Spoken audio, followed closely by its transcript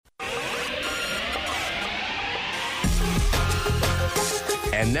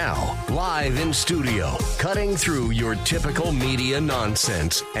And now, live in studio, cutting through your typical media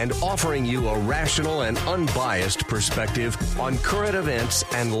nonsense and offering you a rational and unbiased perspective on current events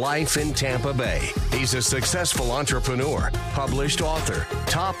and life in Tampa Bay. He's a successful entrepreneur, published author,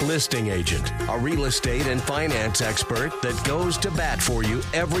 top listing agent, a real estate and finance expert that goes to bat for you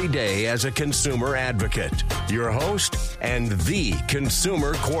every day as a consumer advocate. Your host and the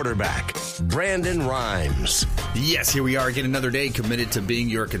consumer quarterback, Brandon Rhymes. Yes, here we are again, another day committed to being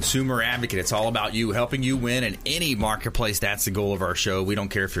your consumer advocate. It's all about you, helping you win in any marketplace. That's the goal of our show. We don't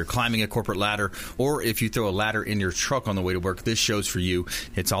care if you're climbing a corporate ladder or if you throw a ladder in your truck on the way to work. This show's for you.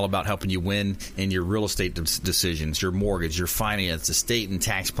 It's all about helping you win in your real estate decisions, your mortgage, your finance, estate and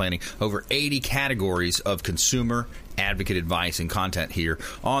tax planning. Over 80 categories of consumer advocate advice and content here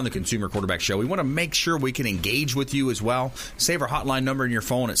on the Consumer Quarterback Show. We want to make sure we can engage with you as well. Save our hotline number in your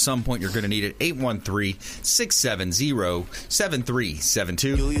phone. At some point, you're going to need it.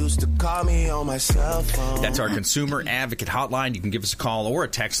 813-670-7372. You used to call me on my cell phone. That's our Consumer Advocate hotline. You can give us a call or a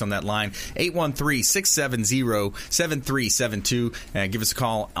text on that line, 813-670-7372. And give us a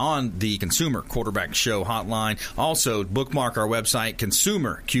call on the Consumer Quarterback Show hotline. Also, bookmark our website,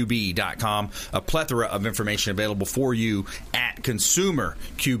 consumerqb.com. A plethora of information available for you at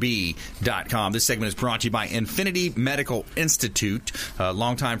consumerqb.com. This segment is brought to you by Infinity Medical Institute, a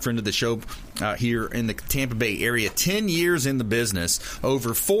longtime friend of the show here in the Tampa Bay area. 10 years in the business,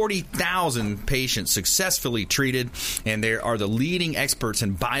 over 40,000 patients successfully treated, and they are the leading experts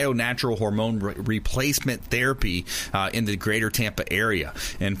in bio-natural hormone replacement therapy in the greater Tampa area.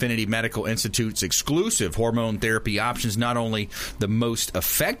 Infinity Medical Institute's exclusive hormone therapy options, not only the most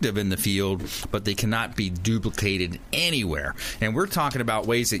effective in the field, but they cannot be duplicated anywhere. And we're talking about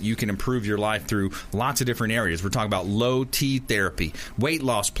ways that you can improve your life through lots of different areas. We're talking about low T therapy, weight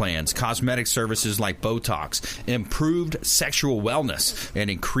loss plans, cosmetic services like Botox, improved sexual wellness, and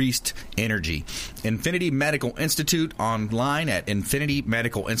increased energy. Infinity Medical Institute online at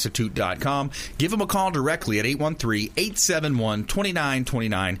infinitymedicalinstitute.com. Give them a call directly at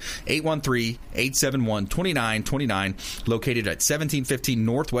 813-871-2929, 813-871-2929, located at 1715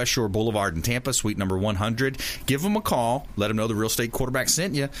 Northwest Shore Boulevard in Tampa, suite number 100. Give them a call, let them know the Real Estate Quarterback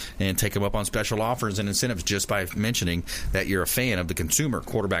sent you, and take them up on special offers and incentives just by mentioning that you're a fan of the Consumer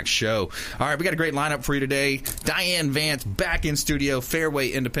Quarterback Show. All right, we got a great lineup for you today. Diane Vance back in studio, Fairway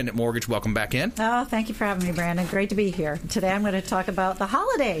Independent Mortgage. Welcome back in. Oh, thank you for having me, Brandon. Great to be here. Today I'm going to talk about the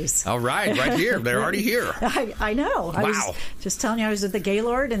holidays. All right, right here. They're already here. I know. Wow. I was just telling you, I was at the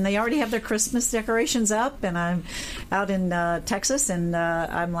Gaylord, and they already have their Christmas decorations up, and I'm out in Texas, and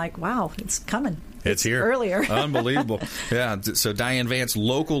I'm like, wow, it's coming. It's here. Earlier. Unbelievable. Yeah. So Diane Vance,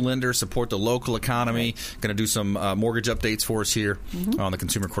 local lender, support the local economy. Going to do some mortgage updates for us here on the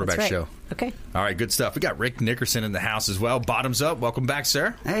Consumer Quarterback Show. Okay. All right. Good stuff. We got Rick Nickerson in the house as well. Bottoms up. Welcome back,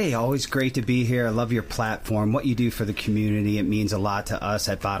 sir. Hey, always great to be here. I love your platform. What you do for the community, it means a lot to us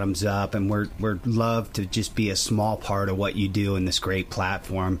at Bottoms Up, and we're love to just be a small part of what you do in this great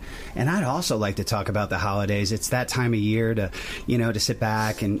platform. And I'd also like to talk about the holidays. It's that time of year to sit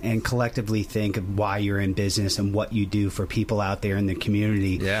back and collectively think of why you're in business and what you do for people out there in the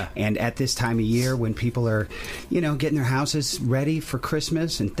community. Yeah. And at this time of year when people are, getting their houses ready for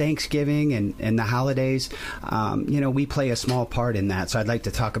Christmas and Thanksgiving and the holidays, we play a small part in that. So I'd like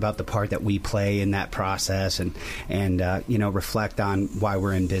to talk about the part that we play in that process and reflect on why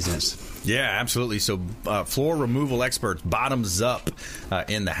we're in business. Yeah, absolutely. So floor removal experts, Bottoms Up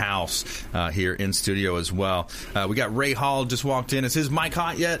in the house here in studio as well. We got Ray Hall just walked in. Is his mic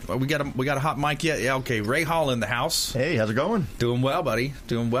hot yet? We got a hot mic yet? Yeah, okay. Ray Hall in the house. Hey, how's it going? Doing well, buddy.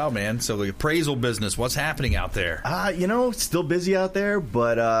 Doing well, man. So the appraisal business, what's happening out there? It's still busy out there,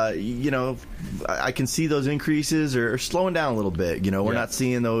 but, I can see those increases are slowing down a little bit. We're not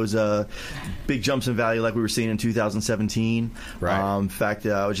seeing those big jumps in value like we were seeing in 2017. Right. In fact,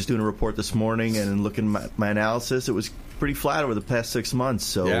 I was just doing a report this morning and looking at my analysis. It was pretty flat over the past 6 months.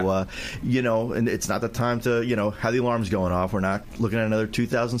 So, and it's not the time to, have the alarms going off. We're not looking at another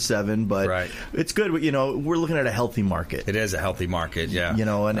 2007, but it's good. We're looking at a healthy market. It is a healthy market, yeah.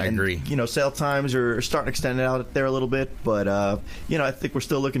 I agree. Sale times are starting to extend out there a little bit, but, I think we're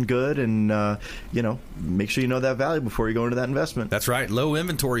still looking good, and, make sure you know that value before you go into that investment. That's right. Low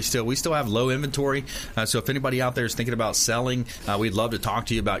inventory still. We still have low inventory. So if anybody out there is thinking about selling, we'd love to talk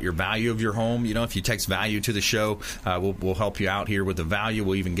to you about your value of your home. If you text value to the show, we'll we'll help you out here with the value.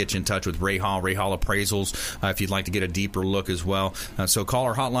 We'll even get you in touch with Ray Hall Appraisals if you'd like to get a deeper look as well. So call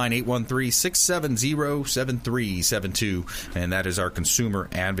our hotline 813-670-7372, and that is our Consumer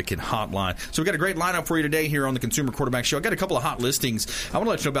Advocate hotline. So we've got a great lineup for you today here on the Consumer Quarterback Show. I got a couple of hot listings. I want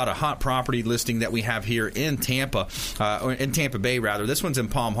to let you know about a hot property listing that we have here in Tampa, in Tampa Bay rather. This one's in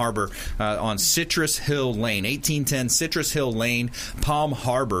Palm Harbor on Citrus Hill Lane, 1810 Citrus Hill Lane, Palm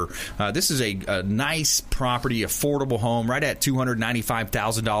Harbor. This is a nice property, affordable home, right at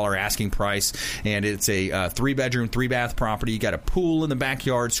 $295,000 asking price, and it's a 3-bedroom, 3-bath property. You got a pool in the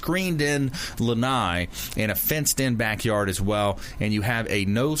backyard, screened-in lanai, and a fenced-in backyard as well, and you have a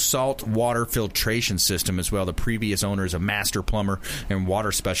no-salt water filtration system as well. The previous owner is a master plumber and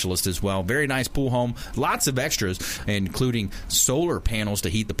water specialist as well. Very nice pool home, lots of extras, including solar panels to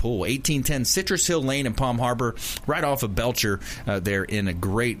heat the pool. 1810 Citrus Hill Lane in Palm Harbor, right off of Belcher. They're in a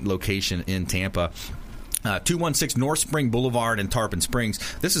great location in Tampa. 216 North Spring Boulevard in Tarpon Springs.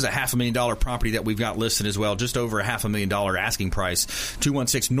 This is a $500,000 property that we've got listed as well, just over a $500,000 asking price.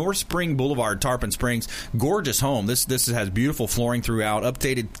 216 North Spring Boulevard, Tarpon Springs. Gorgeous home. This has beautiful flooring throughout,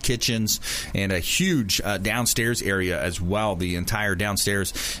 updated kitchens, and a huge downstairs area as well. The entire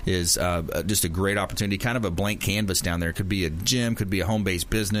downstairs is just a great opportunity, kind of a blank canvas down there. Could be a gym, could be a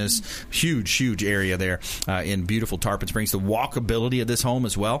home-based business. Huge area there in beautiful Tarpon Springs. The walkability of this home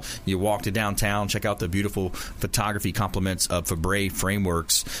as well. You walk to downtown, check out the beautiful photography compliments of Fabre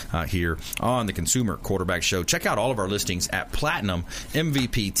Frameworks here on the Consumer Quarterback Show. Check out all of our listings at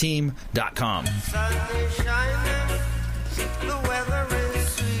PlatinumMVPTeam.com.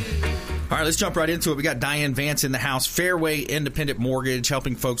 All right, let's jump right into it. We got Diane Vance in the house, Fairway Independent Mortgage,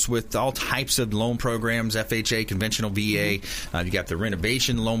 helping folks with all types of loan programs, FHA, conventional VA. You got the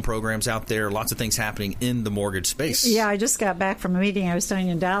renovation loan programs out there. Lots of things happening in the mortgage space. Yeah, I just got back from a meeting I was doing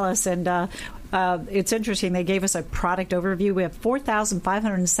in Dallas, and it's interesting. They gave us a product overview. We have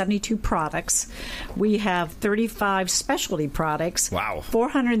 4,572 products. We have 35 specialty products. Wow.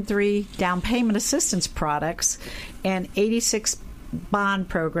 403 down payment assistance products, and 86 bond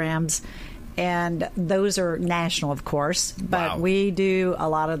programs, and those are national, of course, but we do a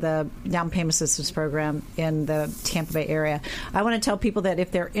lot of the down payment assistance program in the Tampa Bay area. I want to tell people that if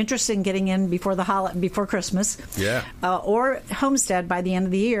they're interested in getting in before before Christmas, or homestead by the end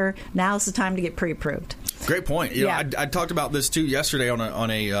of the year, now's the time to get pre-approved. Great point. You know, I talked about this too yesterday on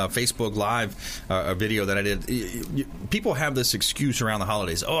a Facebook Live a video that I did. People have this excuse around the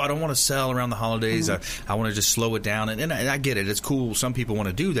holidays. Oh, I don't want to sell around the holidays. I want to just slow it down. And I get it. It's cool. Some people want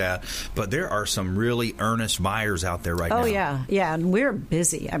to do that. But there are some really earnest buyers out there right now. Oh, yeah. Yeah. And we're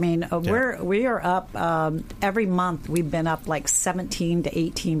busy. I mean, we are up every month. We've been up like 17 to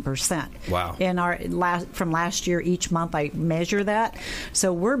 18%. Wow. In our from last year, each month I measure that.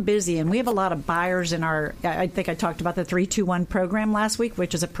 So we're busy. And we have a lot of buyers in our, I think I talked about the 321 program last week,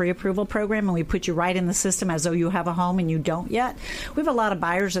 which is a pre-approval program, and we put you right in the system as though you have a home and you don't yet. We have a lot of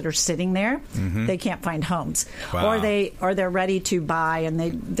buyers that are sitting there. They can't find homes. Wow. Or they're ready to buy and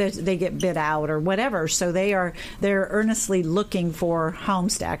they get bid out or whatever. So they're earnestly looking for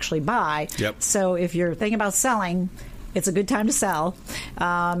homes to actually buy. Yep. So if you're thinking about selling, it's a good time to sell.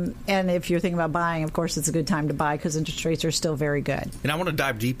 And if you're thinking about buying, of course, it's a good time to buy because interest rates are still very good. And I want to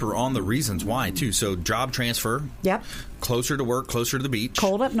dive deeper on the reasons why, too. So job transfer. Yep. Closer to work, closer to the beach.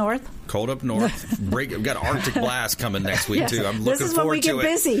 Cold up north. We've got Arctic blast coming next week, too. I'm looking forward to it.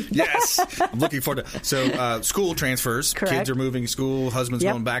 This is when we get busy. Yes. I'm looking forward to it. So school transfers. Correct. Kids are moving school. Husband's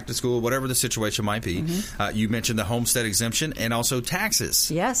going back to school. Whatever the situation might be. You mentioned the homestead exemption and also taxes.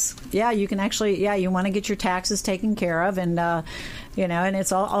 Yes. Yeah, you can actually, you want to get your taxes taken care of. And, and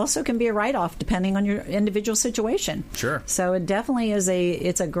it's also can be a write-off depending on your individual situation. Sure. So it definitely is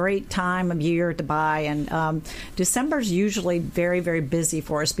it's a great time of year to buy. And December's usually very, very busy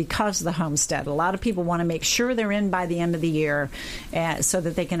for us because of the homestead. A lot of people want to make sure they're in by the end of the year so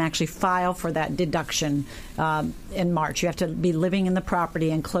that they can actually file for that deduction in March. You have to be living in the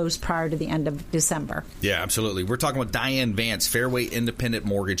property and close prior to the end of December. Yeah, absolutely. We're talking with Diane Vance, Fairway Independent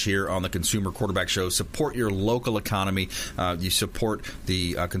Mortgage here on the Consumer Quarterback Show. Support your local economy. You support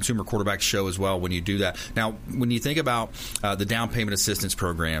the Consumer Quarterback Show as well when you do that. Now, when you think about the down payment assistance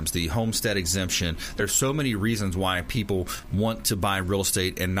programs, the homestead exemption, there's so many reasons why people want to buy real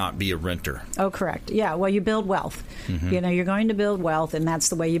estate and not be a renter. Oh, correct. Yeah, well, you build wealth. You're going to build wealth, and that's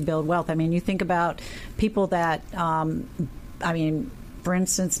the way you build wealth. I mean, you think about people that, for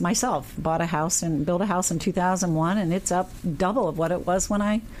instance, myself built a house in 2001, and it's up double of what it was when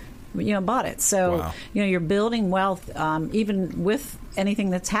I bought it. So, you're building wealth, even with anything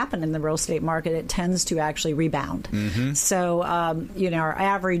that's happened in the real estate market, it tends to actually rebound. Mm-hmm. So, our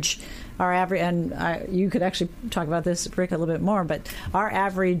average, and you could actually talk about this, Rick, a little bit more, but our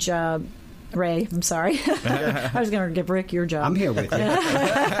average, Ray, I'm sorry. I was going to give Rick your job. I'm here with you.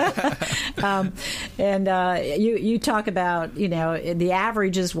 You talk about, the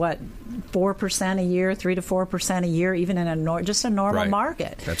average is what, 4% a year, 3 to 4% a year, even in just a normal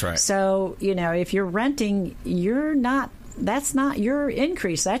market. That's right. So, if you're renting, that's not your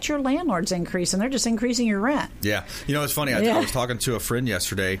increase. That's your landlord's increase, and they're just increasing your rent. Yeah. It's funny. I was talking to a friend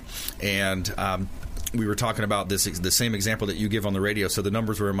yesterday, and we were talking about the same example that you give on the radio, so the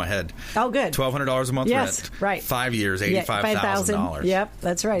numbers were in my head. Oh, good. $1,200 a month rent. Right. 5 years, $85,000. Yep,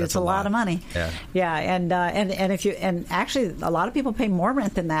 that's right. It's a lot of money. Yeah, and actually, a lot of people pay more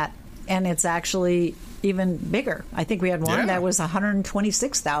rent than that, and it's actually even bigger. I think we had one that was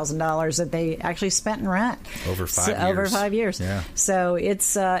 $126,000 that they actually spent in rent over 5 years. Over 5 years. Yeah. So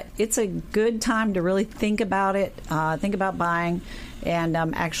it's a good time to really think about it. Think about buying. And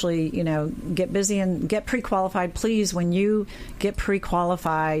actually, get busy and get pre-qualified. Please, when you get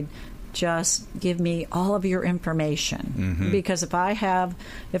pre-qualified, just give me all of your information. Mm-hmm. Because if I have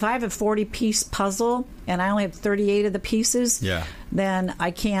a 40-piece puzzle and I only have 38 of the pieces, then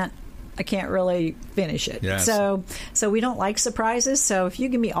I can't really finish it. Yes. So we don't like surprises. So if you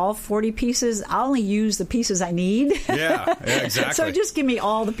give me all 40 pieces, I'll only use the pieces I need. Yeah, exactly. So just give me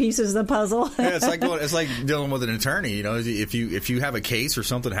all the pieces of the puzzle. It's like dealing with an attorney. If you have a case or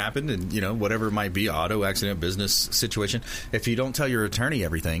something happened, and whatever it might be, auto accident, business situation, if you don't tell your attorney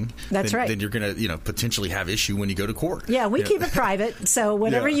everything, then you're going to potentially have issue when you go to court. Yeah, we keep it private. So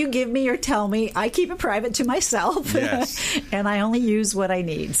whatever you give me or tell me, I keep it private to myself. Yes. And I only use what I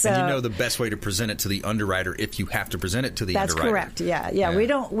need. So and the best way to present it to the underwriter, if you have to present it to the underwriter. That's correct. Yeah. We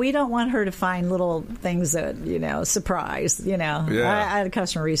don't want her to find little things that surprise. I had a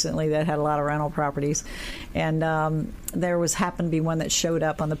customer recently that had a lot of rental properties, and there happened to be one that showed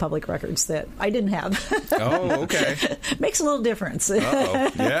up on the public records that I didn't have. Oh, okay. Makes a little difference.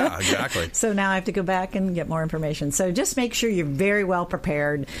 Uh-oh. Yeah, exactly. So now I have to go back and get more information. So just make sure you're very well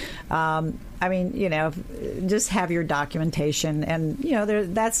prepared. Just have your documentation, and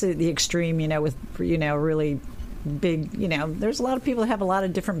that's the extreme. With really big, there's a lot of people that have a lot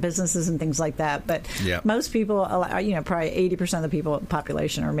of different businesses and things like that. But most people, probably 80% of the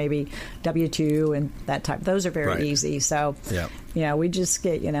population are maybe W-2 and that type. Those are very easy. So, we just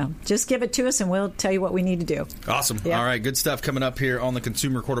just give it to us and we'll tell you what we need to do. Awesome. Yep. All right. Good stuff coming up here on the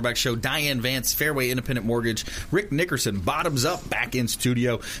Consumer Quarterback Show. Diane Vance, Fairway Independent Mortgage, Rick Nickerson, Bottoms Up, back in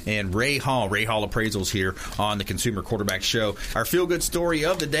studio, and Ray Hall Appraisals here on the Consumer Quarterback Show. Our feel-good story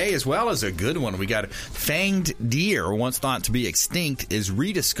of the day, as well as a good one. We got fanged deer, once thought to be extinct, is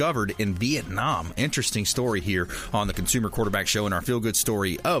rediscovered in Vietnam. Interesting story here on the Consumer Quarterback Show and our feel-good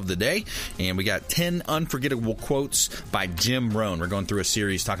story of the day. And we got 10 unforgettable quotes by Jim Rohn. We're going through a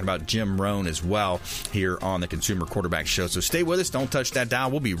series talking about Jim Rohn as well here on the Consumer Quarterback Show. So stay with us. Don't touch that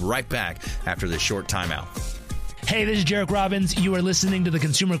dial. We'll be right back after this short timeout. Hey, this is Jarek Robbins. You are listening to the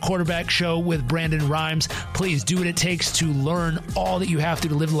Consumer Quarterback Show with Brandon Rhymes. Please do what it takes to learn all that you have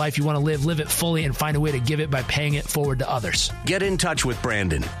to live the life you want to live it fully, and find a way to give it by paying it forward to others. Get in touch with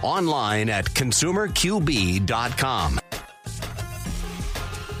Brandon online at consumerqb.com.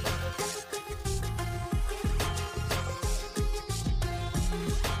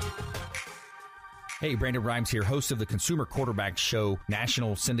 Hey, Brandon Rhymes here, host of the Consumer Quarterback Show,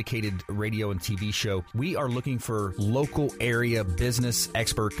 national syndicated radio and TV show. We are looking for local area business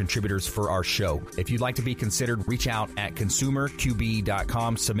expert contributors for our show. If you'd like to be considered, reach out at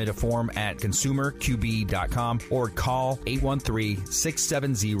consumerqb.com, submit a form at consumerqb.com, or call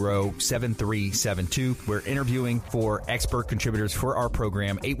 813-670-7372. We're interviewing for expert contributors for our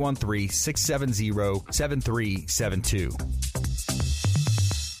program, 813-670-7372.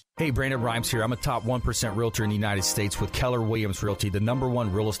 Hey, Brandon Rhymes here. I'm a top 1% realtor in the United States with Keller Williams Realty, the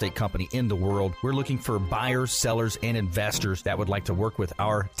 #1 real estate company in the world. We're looking for buyers, sellers, and investors that would like to work with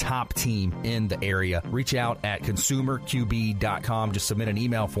our top team in the area. Reach out at consumerqb.com. Just submit an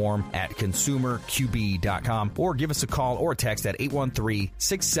email form at consumerqb.com, or give us a call or a text at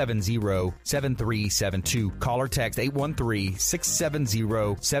 813-670-7372. Call or text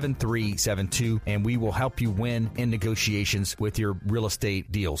 813-670-7372, and we will help you win in negotiations with your real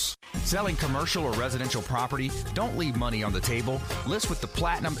estate deals. Selling commercial or residential property? Don't leave money on the table. List with the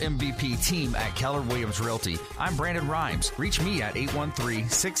Platinum MVP team at Keller Williams Realty. I'm Brandon Rhymes. Reach me at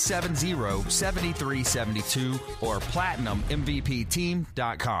 813-670-7372 or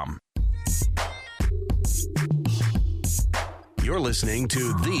platinummvpteam.com. You're listening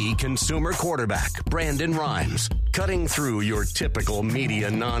to the consumer quarterback, Brandon Rhymes, cutting through your typical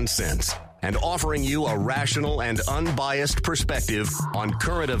media nonsense and offering you a rational and unbiased perspective on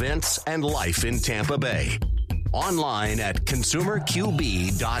current events and life in Tampa Bay. Online at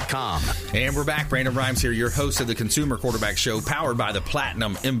consumerqb.com. And we're back. Brandon Rhymes here, your host of the Consumer Quarterback Show, powered by the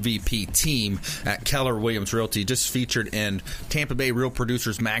Platinum MVP team at Keller Williams Realty. Just featured in Tampa Bay Real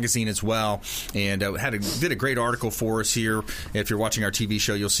Producers Magazine as well. And did a great article for us here. If you're watching our TV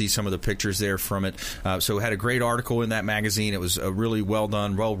show, you'll see some of the pictures there from it. So had a great article in that magazine. It was really well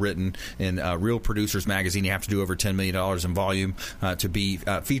done, well written in Real Producers Magazine. You have to do over $10 million in volume to be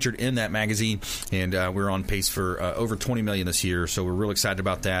featured in that magazine. And we're on pace for over $20 million this year, so we're real excited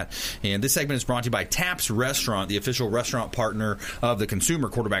about that. And this segment is brought to you by Taps Restaurant. The official restaurant partner of the Consumer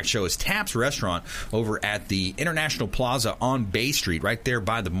Quarterback Show is Taps Restaurant over at the International Plaza on Bay Street, right there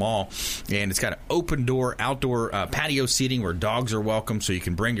by the mall. And it's got an open door, outdoor patio seating where dogs are welcome, so you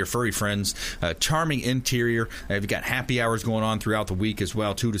can bring your furry friends. Charming interior. They've got happy hours going on throughout the week as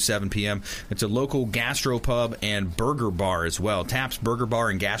well, 2 to 7 p.m. It's a local gastropub and burger bar as well. Taps Burger Bar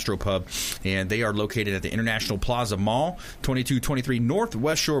and Gastropub, and they are located at the International Plaza Mall, 2223 North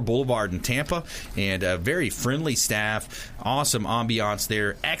West Shore Boulevard in Tampa, and a very friendly staff, awesome ambiance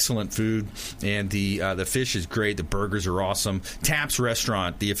there, excellent food, and the fish is great, the burgers are awesome. Taps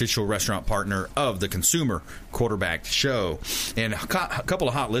Restaurant, the official restaurant partner of the Consumer Quarterback Show. And a couple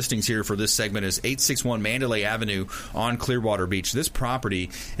of hot listings here for this segment is 861 Mandalay Avenue on Clearwater Beach. This property,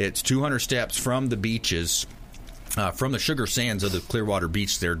 it's 200 steps from the beaches. From the sugar sands of the Clearwater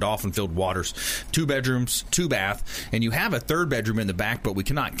Beach there, dolphin-filled waters, 2 bedrooms, 2 bath, and you have a 3rd bedroom in the back, but we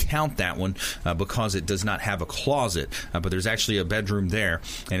cannot count that one because it does not have a closet, but there's actually a bedroom there,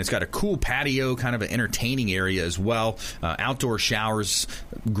 and it's got a cool patio, kind of an entertaining area as well, outdoor showers,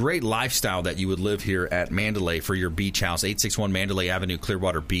 great lifestyle that you would live here at Mandalay for your beach house, 861 Mandalay Avenue,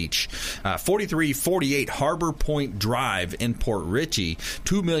 Clearwater Beach. 4348 Harbor Point Drive in Port Richey,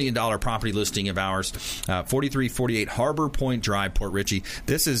 $2 million property listing of ours, 4348 Harbor Point Drive, Port Richey.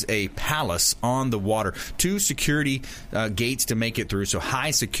 This is a palace on the water. 2 security gates to make it through, so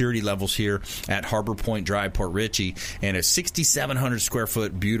high security levels here at Harbor Point Drive, Port Richey, and a 6,700 square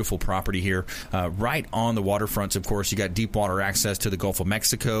foot beautiful property here right on the waterfronts. Of course, you got deep water access to the Gulf of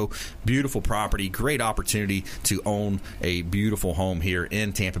Mexico. Beautiful property, great opportunity to own a beautiful home here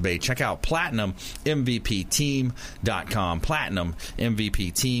in Tampa Bay. Check out PlatinumMVPTeam.com.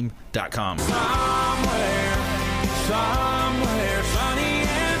 PlatinumMVPTeam.com. Somewhere sunny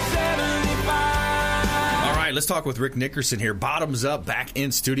and 75. All right, let's talk with Rick Nickerson here. Bottoms Up, back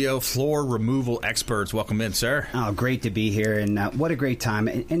in studio, floor removal experts. Welcome in, sir. Oh, great to be here, and what a great time.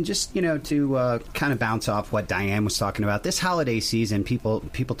 And just, to kind of bounce off what Diane was talking about, this holiday season, people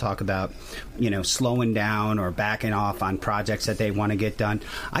talk about, slowing down or backing off on projects that they want to get done.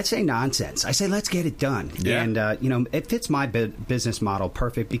 I'd say nonsense. I say, let's get it done. Yeah. And, it fits my business model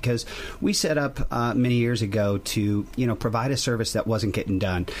perfect because we set up many years ago to, provide a service that wasn't getting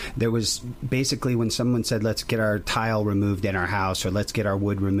done. There was basically when someone said, let's get our tile removed in our house or let's get our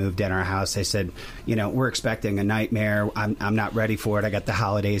wood removed in our house, they said, we're expecting a nightmare. I'm not ready for it. I got the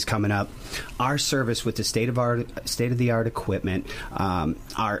holidays coming up. Our service with the state-of-the-art equipment,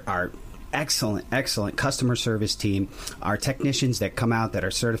 our excellent customer service team. Our technicians that come out that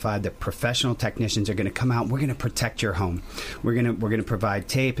are certified, the professional technicians are going to come out. We're going to protect your home. We're going to provide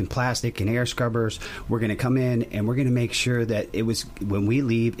tape and plastic and air scrubbers. We're going to come in and we're going to make sure that when we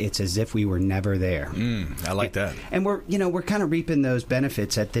leave, it's as if we were never there. I like that. And we're kind of reaping those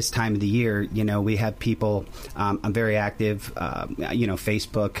benefits at this time of the year. We have people. I'm very active.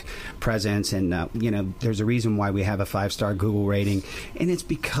 Facebook presence, and there's a reason why we have a 5-star Google rating, and it's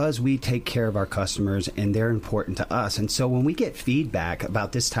because we take care of our customers and they're important to us. And so when we get feedback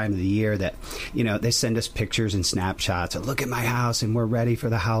about this time of the year that, they send us pictures and snapshots of look at my house and we're ready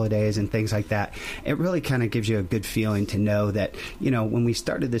for the holidays and things like that, it really kind of gives you a good feeling to know that, when we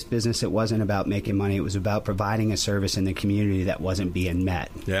started this business, it wasn't about making money. It was about providing a service in the community that wasn't being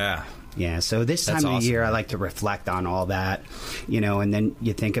met. Yeah. Yeah, so this time of the year, I like to reflect on all that, and then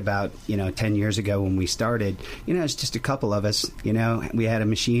you think about, 10 years ago when we started, it's just a couple of us, we had a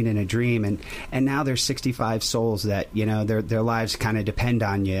machine and a dream, and now there's 65 souls that, their lives kind of depend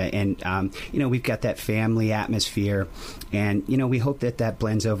on you, and, we've got that family atmosphere, and, we hope that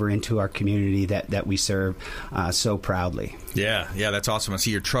blends over into our community that we serve so proudly. Yeah, that's awesome. I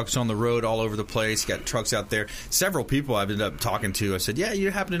see your trucks on the road all over the place. You got trucks out there. Several people I've ended up talking to, I said, yeah,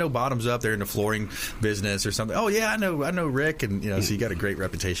 you happen to know Bottoms Bottoms Up, they're in the flooring business or something. Oh yeah, I know Rick, and so you got a great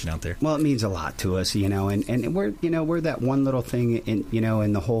reputation out there. Well, it means a lot to us, and we're that one little thing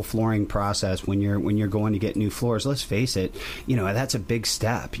in the whole flooring process when you're going to get new floors. Let's face it, that's a big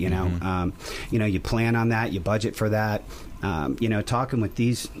step. You plan on that, you budget for that. Talking with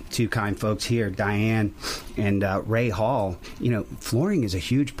these two kind folks here, Diane and Ray Hall, flooring is a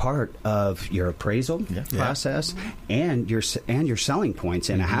huge part of your appraisal process and your selling points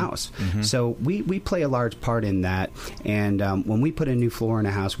in a house. So we play a large part in that. And when we put a new floor in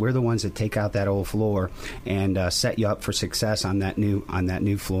a house, we're the ones that take out that old floor and set you up for success on that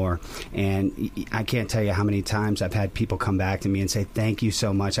new floor. And I can't tell you how many times I've had people come back to me and say, "Thank you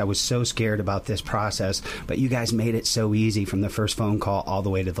so much. I was so scared about this process, but you guys made it so easy from the first phone call all the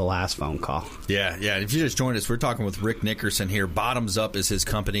way to the last phone call." Yeah. If you just joined us, we're talking with Rick Nickerson here. Bottoms Up is his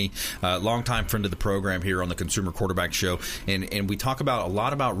company, longtime friend of the program here on the Consumer Quarterback Show, and we talk about a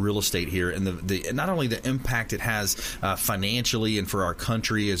lot about real estate here and the not only the impact it has financially and for our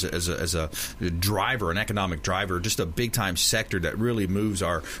country as a driver, an economic driver, just a big time sector that really moves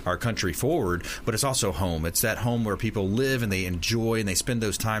our country forward. But it's also home. It's that home where people live and they enjoy and they spend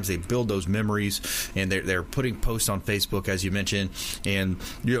those times, they build those memories, and they're putting posts on Facebook, as you mentioned. And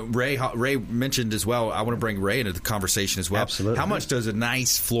Ray mentioned as well, I want to bring Ray into the conversation as well. Absolutely. How much does a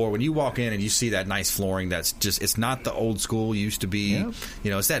nice floor, when you walk in and you see that nice flooring, that's just, it's not the old school used to be,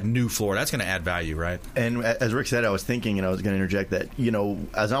 it's that new floor, that's going to add value, right? And as Rick said, I was thinking, and I was going to interject that,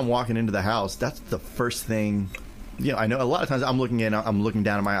 as I'm walking into the house, that's the first thing. I know a lot of times I'm looking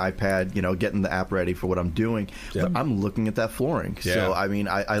down at my iPad, getting the app ready for what I'm doing. But I'm looking at that flooring. Yeah. So,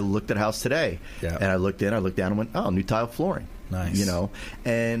 I looked at a house today, and I looked down and went, oh, new tile flooring. Nice.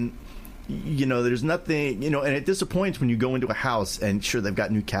 And there's nothing, and it disappoints when you go into a house and sure, they've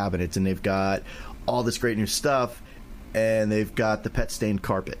got new cabinets and they've got all this great new stuff and they've got the pet stained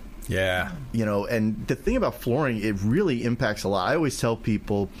carpet. Yeah. And the thing about flooring, it really impacts a lot. I always tell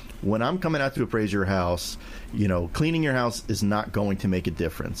people, when I'm coming out to appraise your house, cleaning your house is not going to make a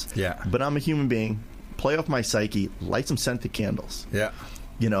difference. Yeah. But I'm a human being. Play off my psyche. Light some scented candles. Yeah.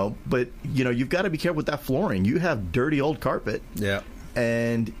 But, you've got to be careful with that flooring. You have dirty old carpet. Yeah.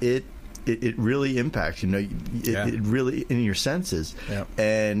 And it really impacts, it really in your senses. Yeah.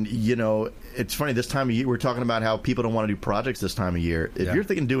 And, it's funny, this time of year, we're talking about how people don't want to do projects this time of year. If you're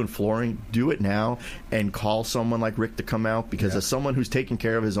thinking doing flooring, do it now and call someone like Rick to come out, because as someone who's taking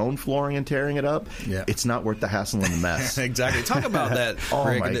care of his own flooring and tearing it up, it's not worth the hassle and the mess. Exactly. Talk about that,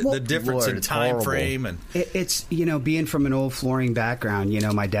 Rick, the difference in time frame. And it's, being from an old flooring background,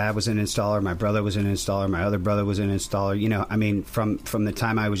 my dad was an installer, my brother was an installer, my other brother was an installer. From the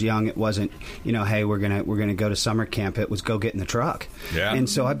time I was young, it wasn't, hey, we're gonna go to summer camp. It was go get in the truck. Yeah. And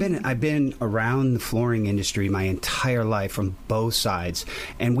so I've been around the flooring industry my entire life from both sides,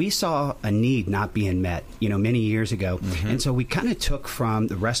 and we saw a need not being met, many years ago. And so we kind of took from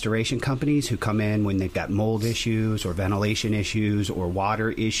the restoration companies who come in when they've got mold issues or ventilation issues or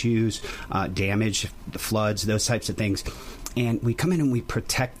water issues, damage, the floods, those types of things. And we come in and we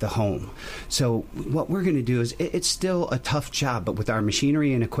protect the home. So what we're going to do is, it's still a tough job, but with our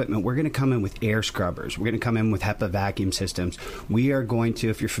machinery and equipment, we're going to come in with air scrubbers. We're going to come in with HEPA vacuum systems. We are going to,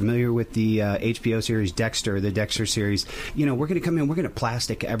 if you're familiar with the HBO series Dexter, the Dexter series, we're going to come in, we're going to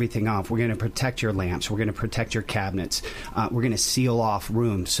plastic everything off. We're going to protect your lamps. We're going to protect your cabinets. We're going to seal off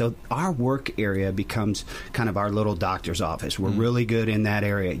rooms. So our work area becomes kind of our little doctor's office. We're really good in that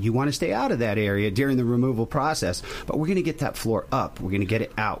area. You want to stay out of that area during the removal process, but we're going to get that floor up. We're going to get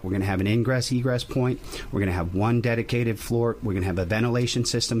it out. We're going to have an ingress egress point. We're going to have one dedicated floor. We're going to have a ventilation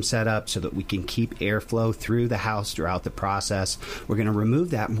system set up so that we can keep airflow through the house throughout the process. We're going to remove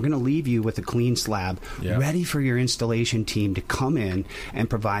that, and we're going to leave you with a clean slab ready for your installation team to come in and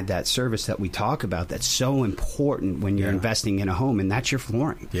provide that service that we talk about that's so important when you're investing in a home, and that's your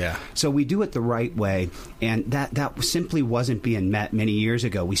flooring. Yeah. So we do it the right way, and that simply wasn't being met many years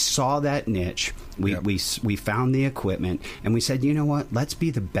ago. We saw that niche. We found the equipment, and we said, you know what, let's be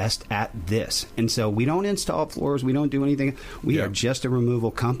the best at this. And so we don't install floors. We don't do anything. We are just a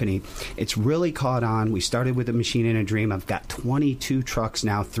removal company. It's really caught on. We started with a machine and a dream. I've got 22 trucks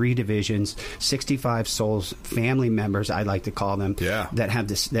now, 3 divisions, 65 souls, family members, I like to call them, that have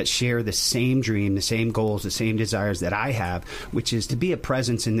this, that share the same dream, the same goals, the same desires that I have, which is to be a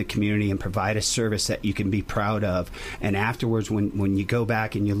presence in the community and provide a service that you can be proud of. And afterwards, when you go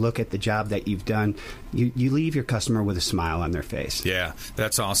back and you look at the job that you've done, you leave your customer with a smile on their face. Yeah,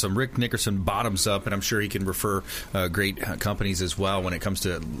 that's awesome. Rick Nickerson, Bottoms Up, and I'm sure he can refer great companies as well when it comes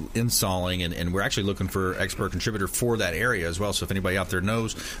to installing, and we're actually looking for expert contributor for that area as well. So if anybody out there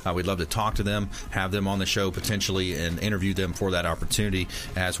knows, we'd love to talk to them, have them on the show potentially, and interview them for that opportunity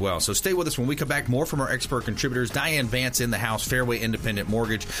as well. So stay with us. When we come back, more from our expert contributors. Diane Vance in the house, Fairway Independent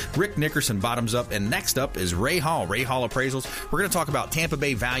Mortgage, Rick Nickerson, Bottoms Up, and next up is Ray Hall Appraisals. We're going to talk about Tampa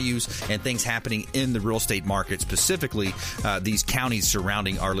Bay values and things happening in the real estate market, specifically these counties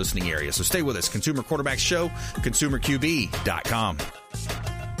surrounding our listening area. So stay with us. Consumer Quarterback Show, ConsumerQB.com.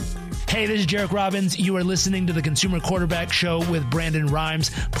 Hey, this is Jarek Robbins. You are listening to the Consumer Quarterback Show with Brandon Rhymes.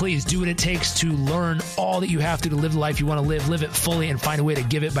 Please do what it takes to learn all that you have to live the life you want to live it fully, and find a way to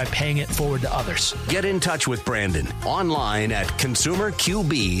give it by paying it forward to others. Get in touch with Brandon online at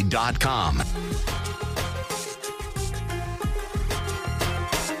ConsumerQB.com.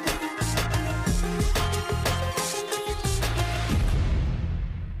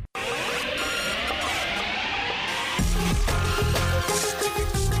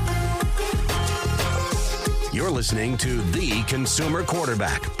 You're listening to The Consumer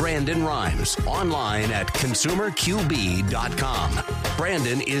Quarterback, Brandon Rhymes, online at ConsumerQB.com.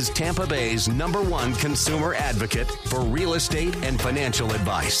 Brandon is Tampa Bay's #1 consumer advocate for real estate and financial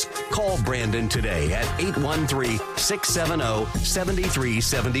advice. Call Brandon today at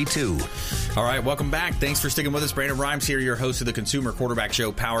 813-670-7372. All right, welcome back. Thanks for sticking with us. Brandon Rhymes here, your host of the Consumer Quarterback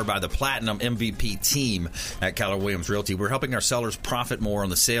Show, powered by the Platinum MVP team at Keller Williams Realty. We're helping our sellers profit more on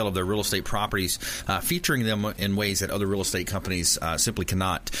the sale of their real estate properties, featuring them in ways that other real estate companies simply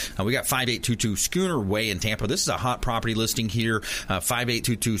cannot. We got 5822 Schooner Way in Tampa. This is a hot property listing here,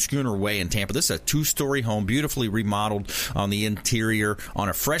 5822 Schooner Way in Tampa. This is a 2-story home, beautifully remodeled on the interior, on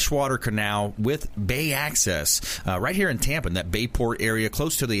a freshwater canal with bay access right here in Tampa, in that Bayport area,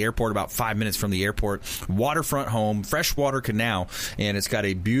 close to the airport, about 5 minutes from the airport. Waterfront home, freshwater canal, and it's got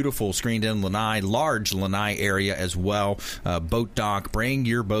a beautiful screened-in lanai, large lanai area as well. Boat dock. Bring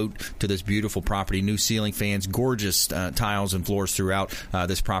your boat to this beautiful property. New ceiling fans, gorgeous tiles and floors throughout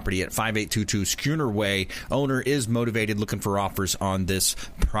this property at 5822 Schooner Way. Owner is motivated, looking for offers on this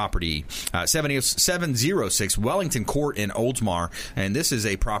property. 706 Wellington Court in Oldsmar, and this is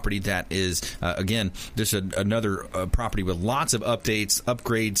a property that is, again, just another property with lots of updates,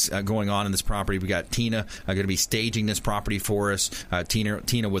 upgrades going on in this property. We got Tina going to be staging this property for us.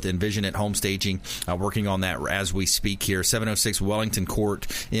 Tina with Envision at Home Staging, working on that as we speak here. 706 Wellington Court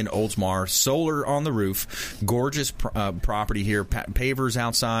in Oldsmar. Solar on the roof. Gorgeous property here. Pavers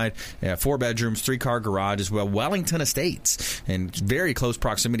outside. 4 bedrooms, 3-car garage as well. Wellington Estates. And very close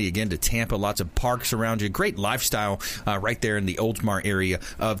proximity, again, to Tampa. Lots of parks around you. Great lifestyle right there in the Oldsmar area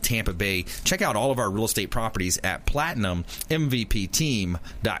of Tampa Bay. Check out all of our real estate properties at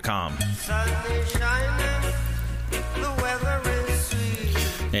PlatinumMVPTeam.com. Sun is shining, the weather is sweet.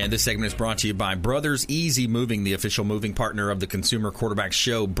 And this segment is brought to you by Brothers Easy Moving, the official moving partner of the Consumer Quarterback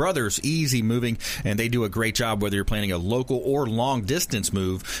Show. Brothers Easy Moving, and they do a great job whether you're planning a local or long-distance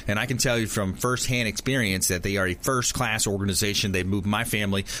move. And I can tell you from firsthand experience that they are a first-class organization. They moved my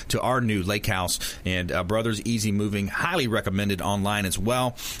family to our new lake house. And Brothers Easy Moving, highly recommended online as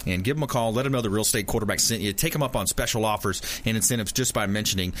well. And give them a call. Let them know the Real Estate Quarterback sent you. Take them up on special offers and incentives just by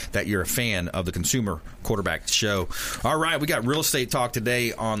mentioning that you're a fan of the Consumer Quarterback Show. All right, we got real estate talk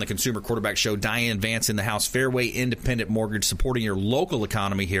today on the Consumer Quarterback Show. Diane Vance in the house, Fairway Independent Mortgage, supporting your local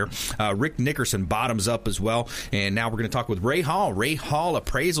economy here. Rick Nickerson, Bottoms Up as well. And now we're going to talk with Ray Hall. Ray Hall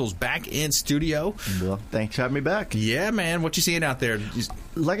Appraisals back in studio. Well, thanks for having me back. Yeah, man. What you seeing out there?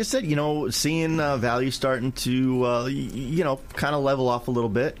 Like I said, seeing value starting to, kind of level off a little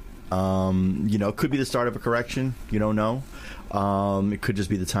bit. It could be the start of a correction. You don't know. It could just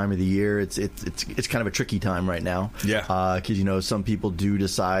be the time of the year. It's kind of a tricky time right now. Yeah. Because some people do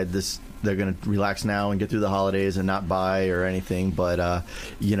decide they're going to relax now and get through the holidays and not buy or anything. But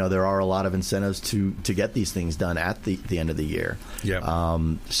there are a lot of incentives to get these things done at the end of the year. Yeah.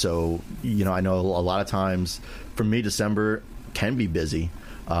 So I know a lot of times for me, December can be busy.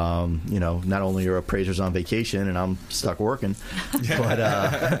 Not only are appraisers on vacation and I'm stuck working, but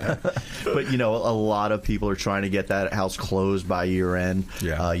a lot of people are trying to get that house closed by year end.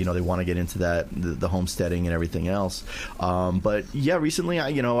 Yeah. They want to get into the homesteading and everything else. Recently,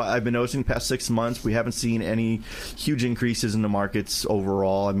 I've been noticing the past 6 months, we haven't seen any huge increases in the markets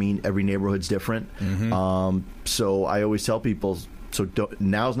overall. I mean, every neighborhood's different. Mm-hmm. So I always tell people,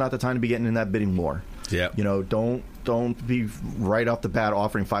 now's not the time to be getting in that bidding war. Yeah. don't be right off the bat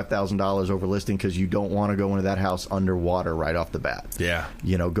offering $5,000 over listing because you don't want to go into that house underwater right off the bat. Yeah.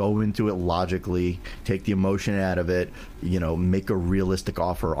 Go into it logically, take the emotion out of it, make a realistic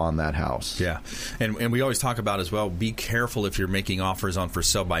offer on that house. Yeah. And we always talk about as well, be careful if you're making offers on for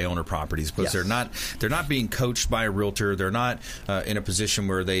sale by owner properties, because they're not being coached by a realtor. They're not in a position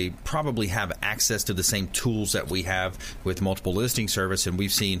where they probably have access to the same tools that we have with multiple listing service. And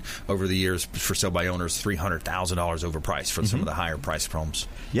we've seen over the years for sale by owners $300,000 overpriced for some of the higher priced homes.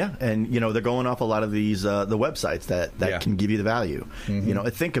 Yeah, and they're going off a lot of these the websites that can give you the value.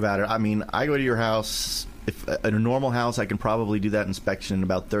 Think about it. I mean, I go to your house. If in a normal house, I can probably do that inspection in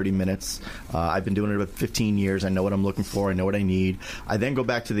about 30 minutes. I've been doing it about 15 years. I know what I'm looking for. I know what I need. I then go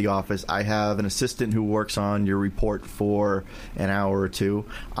back to the office. I have an assistant who works on your report for an hour or two.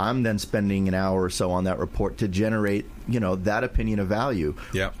 I'm then spending an hour or so on that report to generate that opinion of value.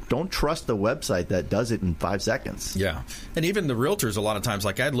 Yeah. Don't trust the website that does it in 5 seconds. Yeah. And even the realtors, a lot of times,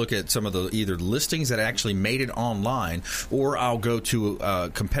 like I'd look at some of the either listings that actually made it online, or I'll go to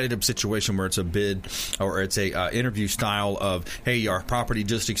a competitive situation where it's a bid or it's a interview style of, hey, our property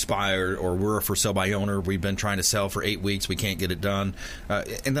just expired, or we're a for sale by owner. We've been trying to sell for 8 weeks. We can't get it done.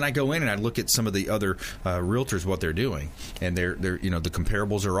 And then I go in and I look at some of the other realtors, what they're doing. And they're the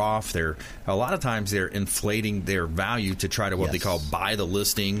comparables are off. A lot of times they're inflating their value to try to what they call buy the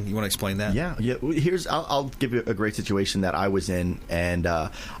listing. You want to explain that? Yeah. I'll give you a great situation that I was in, and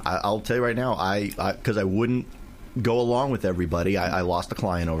I'll tell you right now, because I wouldn't go along with everybody. I lost a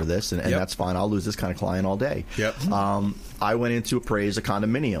client over this, and that's fine. I'll lose this kind of client all day. Yep. I went in to appraise a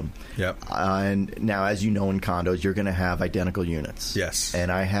condominium. Yep. And now, as you know, in condos, you're going to have identical units. Yes.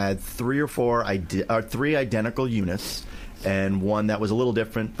 And I had three identical units, and one that was a little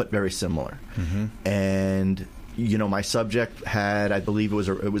different but very similar. And my subject had, I believe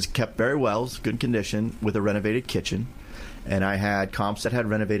it was kept very well, it was good condition, with a renovated kitchen. And I had comps that had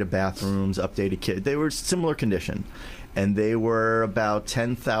renovated bathrooms, updated kitchen. They were similar condition. And they were about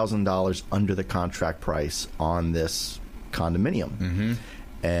 $10,000 under the contract price on this condominium.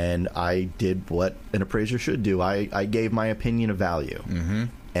 And I did what an appraiser should do. I gave my opinion of value.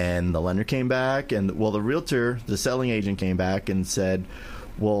 And the lender came back, and, the realtor, the selling agent came back and said,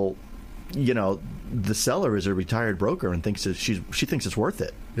 well, the seller is a retired broker and thinks she thinks it's worth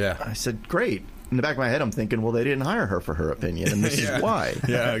it. Yeah. I said, great. In the back of my head, I'm thinking, well, they didn't hire her for her opinion, and this is why.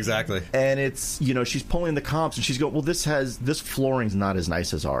 Yeah, exactly. And it's, she's pulling the comps, and she's going, well, this flooring's not as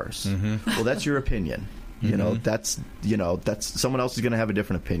nice as ours. Well, that's your opinion. That's someone else is going to have a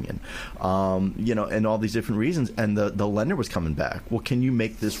different opinion. And all these different reasons. And the lender was coming back. Well, can you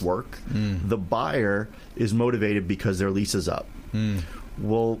make this work? The buyer is motivated because their lease is up.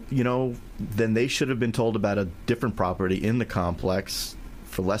 Well, then they should have been told about a different property in the complex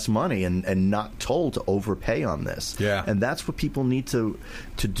for less money and not told to overpay on this. Yeah. And that's what people need to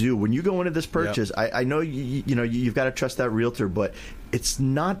do. When you go into this purchase, I know you've got to trust that realtor, but it's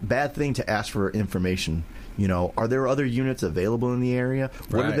not a bad thing to ask for information. Are there other units available in the area?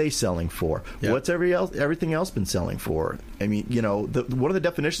 What are they selling for? Yep. What's everything else been selling for? I mean, one of the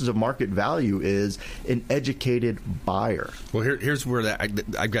definitions of market value is an educated buyer. Well, here's where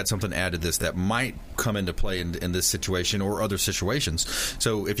I've got something to add to this that might come into play in this situation or other situations.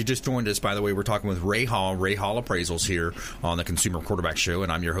 So if you just joined us, by the way, we're talking with Ray Hall Appraisals here on the Consumer Quarterback Show,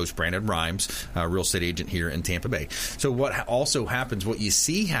 and I'm your host, Brandon Rhymes, real estate agent here in Tampa Bay. So what also happens, what you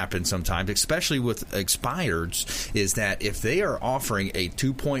see happen sometimes, especially with expireds, is that if they are offering a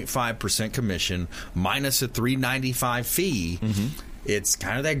 2.5% commission minus a $395 fee, it's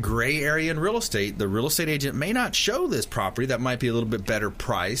kind of that gray area in real estate. The real estate agent may not show this property that might be a little bit better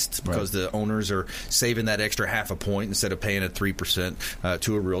priced because the owners are saving that extra half a point instead of paying a 3%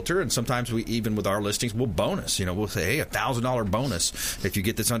 to a realtor. And sometimes we, even with our listings, we'll bonus. We'll say, hey, $1,000 bonus if you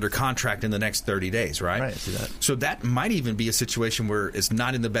get this under contract in the next 30 days, right? Right, I see that. So that might even be a situation where it's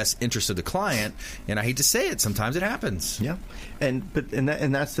not in the best interest of the client. And I hate to say it, sometimes it happens. Yeah. And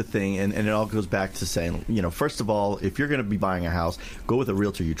that's the thing. And it all goes back to saying, first of all, if you're going to be buying a house, go with a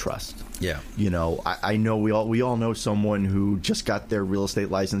realtor you trust. Yeah. I know we all know someone who just got their real estate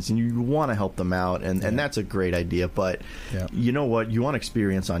license, and you want to help them out, and that's a great idea. But you know what? You want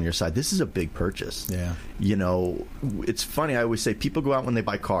experience on your side. This is a big purchase. Yeah. It's funny. I always say people go out when they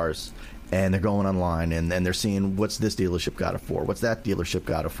buy cars, and they're going online, and they're seeing what's this dealership got it for, what's that dealership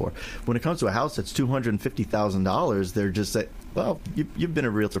got it for. When it comes to a house that's $250,000, they're just like, well, you've been a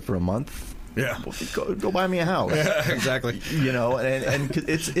realtor for a month. Yeah. Go buy me a house. Yeah, exactly. You know, and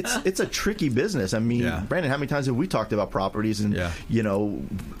it's a tricky business. I mean, Brandon, how many times have we talked about properties and, you know,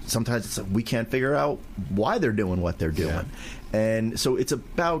 sometimes it's like we can't figure out why they're doing what they're doing. Yeah. And so it's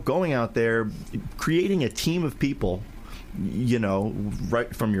about going out there, creating a team of people, you know,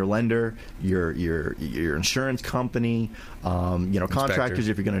 right from your lender, your insurance company, you know, contractors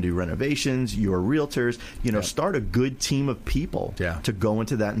if you're going to do renovations, your realtors, you know, start a good team of people to go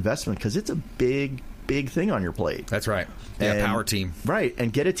into that investment, because it's a big thing on your plate. That's right. Yeah, power team. Right,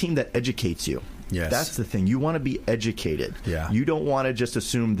 and get a team that educates you. Yes. That's the thing. You want to be educated. Yeah. You don't want to just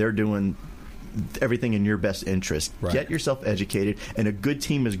assume they're doing everything in your best interest. Right. Get yourself educated, and a good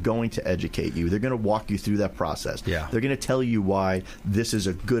team is going to educate you. They're going to walk you through that process. Yeah. They're going to tell you why this is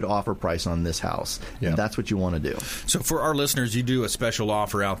a good offer price on this house. Yeah. And that's what you want to do. So for our listeners, you do a special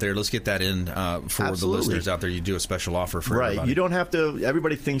offer out there. Let's get that in for the listeners out there. You do a special offer for everybody. You don't have to.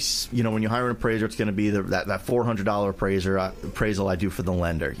 Everybody thinks, you know, when you hire an appraiser, it's going to be that $400 appraisal I do for the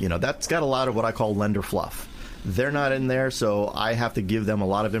lender. You know, that's got a lot of what I call lender fluff. They're not in there, so I have to give them a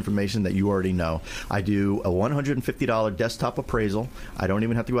lot of information that you already know. I do a $150 desktop appraisal. I don't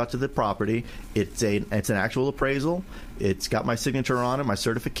even have to go out to the property. It's an actual appraisal. It's got my signature on it, my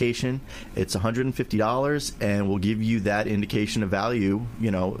certification. It's $150, and we'll give you that indication of value, you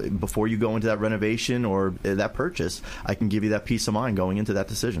know, before you go into that renovation or that purchase. I can give you that peace of mind going into that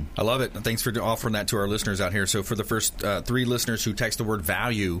decision. I love it. Thanks for offering that to our listeners out here. So for the first 3 listeners who text the word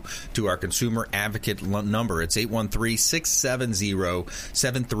value to our consumer advocate number, it's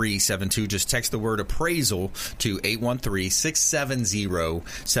 813-670-7372. Just text the word appraisal to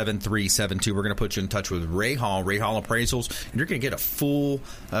 813-670-7372. We're going to put you in touch with Ray Hall Appraisals, and you're going to get a full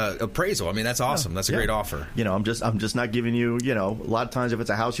appraisal. I mean, that's awesome. That's a great offer. You know, I'm just not giving you, you know, a lot of times if it's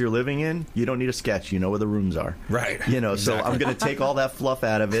a house you're living in, you don't need a sketch. You know where the rooms are. Right. You know, exactly. So I'm going to take all that fluff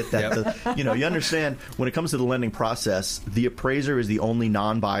out of it. That you know, you understand when it comes to the lending process, the appraiser is the only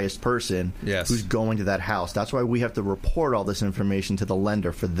non-biased person who's going to that house. That's why we have to report all this information to the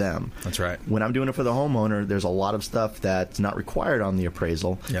lender for them. That's right. When I'm doing it for the homeowner, there's a lot of stuff that's not required on the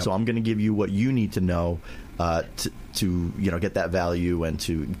appraisal. Yep. So I'm going to give you what you need to know to you know, get that value and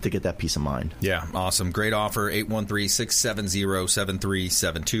to get that peace of mind. Yeah, awesome. Great offer.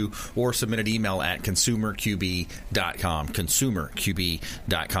 813-670-7372, or submit an email at consumerqb.com.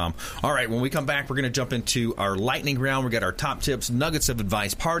 consumerqb.com. All right, when we come back, we're going to jump into our lightning round. We got our top tips, nuggets of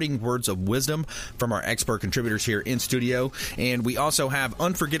advice, parting words of wisdom from our expert contributors here in studio, and we also have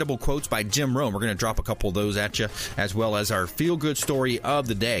unforgettable quotes by Jim Rohn. We're going to drop a couple of those at you, as well as our feel-good story of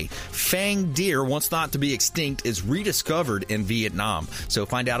the day. Fang deer, once thought to be extinct, is rediscovered in Vietnam. So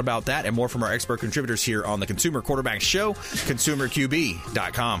find out about that and more from our expert contributors here on the Consumer Quarterback Show,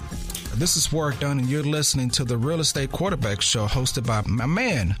 consumerqb.com. This is Warwick Dunn, and you're listening to the Real Estate Quarterback Show, hosted by my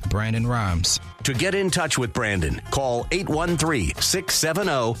man, Brandon Rhymes. To get in touch with Brandon, call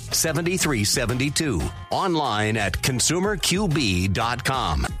 813-670-7372. Online at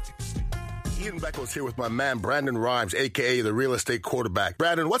consumerqb.com. Ian Beckles here with my man, Brandon Rhymes, a.k.a. the Real Estate Quarterback.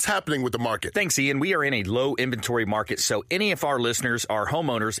 Brandon, what's happening with the market? Thanks, Ian. We are in a low inventory market, so any of our listeners are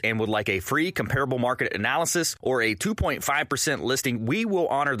homeowners and would like a free comparable market analysis or a 2.5% listing, we will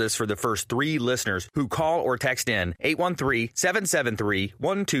honor this for the first 3 listeners who call or text in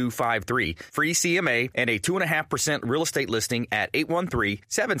 813-773-1253. Free CMA and a 2.5% real estate listing at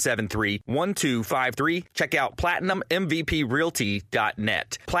 813-773-1253. Check out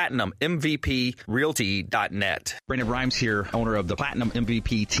PlatinumMVPRealty.net. PlatinumMVPRealty.net. Brandon Rhymes here, owner of the Platinum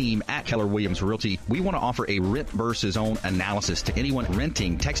MVP team at Keller Williams Realty. We want to offer a rent versus own analysis to anyone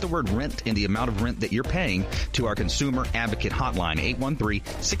renting. Text the word rent and the amount of rent that you're paying to our consumer advocate hotline,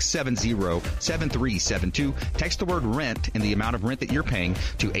 813-670-7372. Text the word rent and the amount of rent that you're paying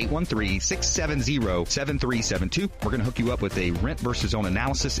to 813-670-7372. We're going to hook you up with a rent versus own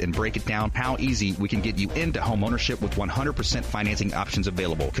analysis and break it down how easy we can get you into home ownership with 100% financing options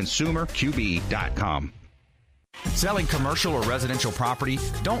available. ConsumerQB.com. Selling commercial or residential property?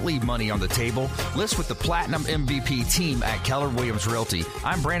 Don't leave money on the table. List with the Platinum MVP team at Keller Williams Realty.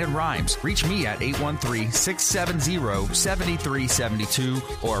 I'm Brandon Rhymes. Reach me at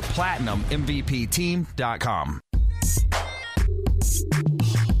 813-670-7372 or PlatinumMVPteam.com.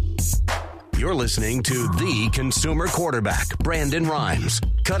 You're listening to the Consumer Quarterback, Brandon Rhymes,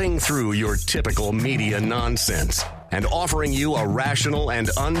 cutting through your typical media nonsense and offering you a rational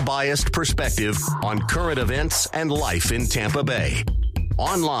and unbiased perspective on current events and life in Tampa Bay.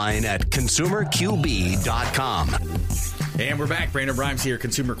 Online at consumerqb.com. And we're back. Brandon Rhymes here,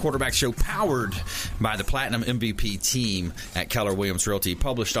 Consumer Quarterback Show, powered by the Platinum MVP team at Keller Williams Realty.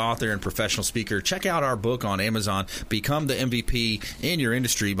 Published author and professional speaker. Check out our book on Amazon. Become the MVP in your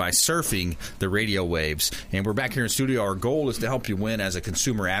industry by surfing the radio waves. And we're back here in studio. Our goal is to help you win as a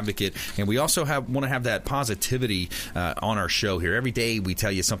consumer advocate. And we also want to have that positivity on our show here. Every day we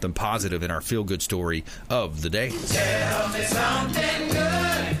tell you something positive in our feel-good story of the day. Tell me something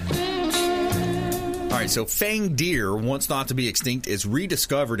good. All right, so fang deer, once thought to be extinct, is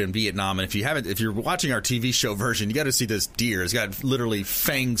rediscovered in Vietnam. And if you're watching our TV show version, you got to see this deer. It's got literally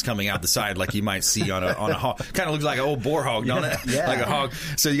fangs coming out the side, like you might see on a hog. Kind of looks like an old boar hog, don't it? Yeah. Like a hog.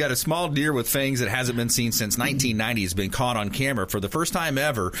 So you got a small deer with fangs that hasn't been seen since 1990. Has been caught on camera for the first time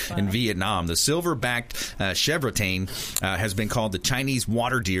ever in Vietnam. The silver-backed chevrotain has been called the Chinese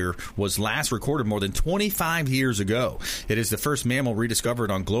water deer. Was last recorded more than 25 years ago. It is the first mammal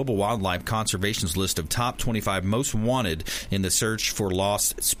rediscovered on Global Wildlife Conservation's list of top 25 most wanted in the search for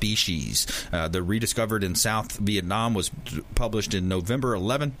lost species. The rediscovered in South Vietnam was published in November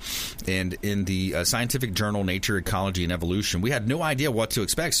 11 and in the scientific journal Nature, Ecology, and Evolution. We had no idea what to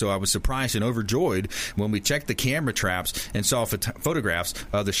expect, so I was surprised and overjoyed when we checked the camera traps and saw photographs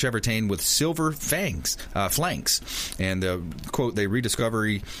of the chevrotain with silver flanks. And the quote, the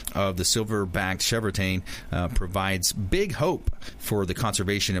rediscovery of the silver-backed chevrotain provides big hope for the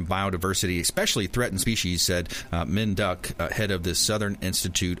conservation and biodiversity, especially threatened species, said Min Duck, head of the Southern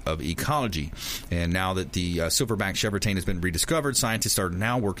Institute of Ecology. And now that the silverback chevrotain has been rediscovered, scientists are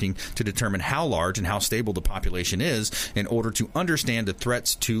now working to determine how large and how stable the population is in order to understand the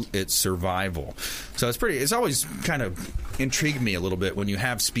threats to its survival. So it's always kind of intrigued me a little bit when you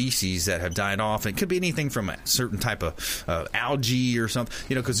have species that have died off. It could be anything from a certain type of algae or something,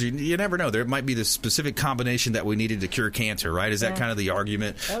 because you never know. There might be this specific combination that we needed to cure cancer, right? Is that kind of the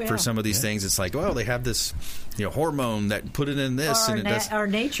argument for some of these things? It's like, well, they have this hormone that put it in this, or and it does. Or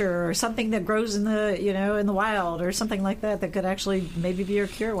nature, or something that grows in the in the wild, or something like that could actually maybe be your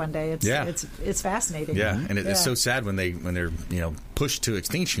cure one day. It's fascinating. Yeah, and it's so sad when they're pushed to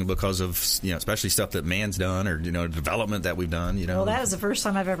extinction because of especially stuff that man's done or development that we've done. Well, that is the first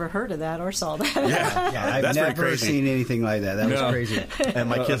time I've ever heard of that or saw that. Yeah, I've never seen anything like that. That was crazy. And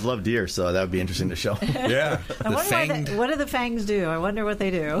my kids love deer, so that would be interesting to show. Yeah, what do the fangs do? I wonder what they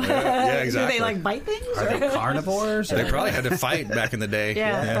do. Yeah, exactly. Do they bite things? Are they carnivores? They probably had to fight back in the day.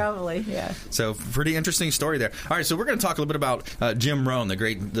 Yeah, probably. Yeah. So pretty interesting story there. All right, so we're going to talk a little bit about Jim Rohn,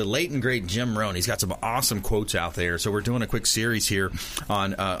 the late and great Jim Rohn. He's got some awesome quotes out there. So we're doing a quick series here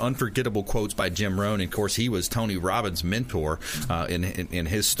on unforgettable quotes by Jim Rohn. And of course, he was Tony Robbins' mentor in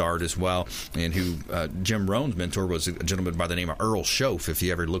his start as well. And Jim Rohn's mentor was a gentleman by the name of Earl Schoaf, if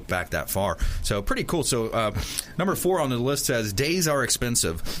you ever look back that far. So pretty cool. So number 4 on the list says, days are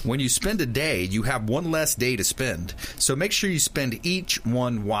expensive. When you spend a day, you have one less day to spend. So make sure you spend each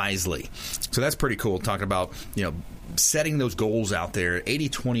one wisely. So that's pretty cool, talking about, setting those goals out there.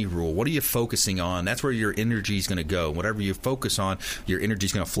 80-20 rule. What are you focusing on? That's where your energy is going to go. Whatever you focus on, your energy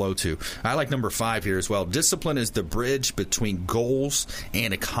is going to flow to. I like number 5 here as well. Discipline is the bridge between goals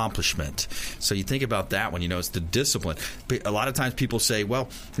and accomplishment. So you think about that one, it's the discipline. A lot of times people say, well,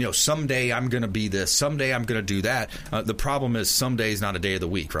 someday I'm going to be this, someday I'm going to do that. The problem is someday is not a day of the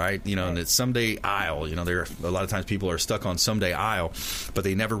week, right? And it's someday aisle. There are a lot of times people are stuck on someday aisle, but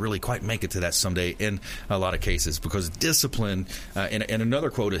they never really quite make it to that someday in a lot of cases, because discipline, and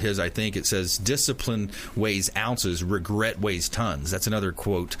another quote of his, I think it says, discipline weighs ounces, regret weighs tons. That's another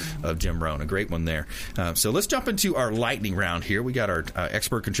quote of Jim Rohn, a great one there. So let's jump into our lightning round here. We got our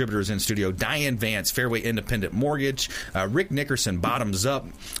expert contributors in studio: Diane Vance, Fairway Independent Mortgage, Rick Nickerson, Bottoms Up,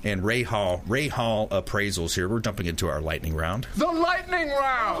 and Ray Hall Appraisals here. We're jumping into our lightning round. The lightning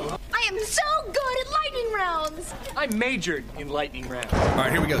round! I am so good at lightning rounds! I majored in lightning rounds. All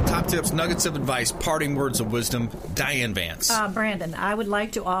right, here we go. Top tips, nuggets of advice, parting words of wisdom. Diane Vance. Brandon, I would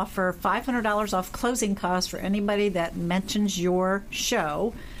like to offer $500 off closing costs for anybody that mentions your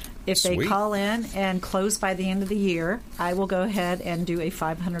show. If they call in and close by the end of the year, I will go ahead and do a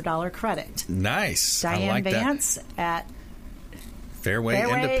 $500 credit. Nice. Diane I like Vance at Fairway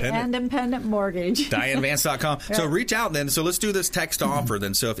Independent Mortgage. DianeVance.com. Yeah. So reach out then. So let's do this text offer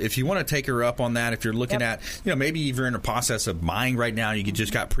then. So if you want to take her up on that, if you're looking at, maybe if you're in a process of buying right now, you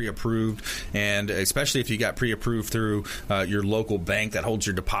just got pre-approved, and especially if you got pre-approved through your local bank that holds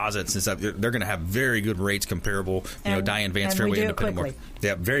your deposits and stuff, they're going to have very good rates comparable. Diane Vance, Fairway Independent Mortgage.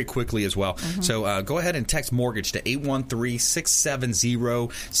 Yeah, very quickly as well. Mm-hmm. So go ahead and text mortgage to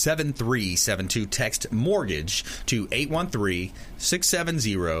 813-670-7372. Text mortgage to 813-670-7372.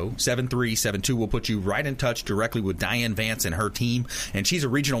 670-7372 will put you right in touch directly with Diane Vance and her team. And she's a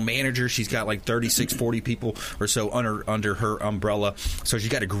regional manager. She's got like 36, 40 people or so under her umbrella. So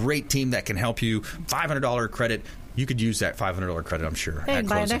she's got a great team that can help you. $500 credit. You could use that $500 credit, I'm sure. And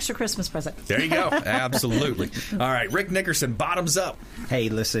buy an extra Christmas present. There you go. Absolutely. All right, Rick Nickerson, bottoms up. Hey,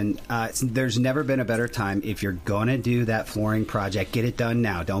 listen, there's never been a better time. If you're going to do that flooring project, get it done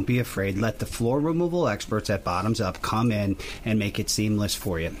now. Don't be afraid. Let the floor removal experts at Bottoms Up come in and make it seamless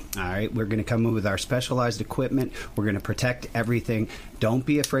for you. All right, we're going to come in with our specialized equipment. We're going to protect everything. Don't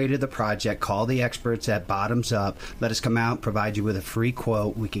be afraid of the project. Call the experts at Bottoms Up. Let us come out, provide you with a free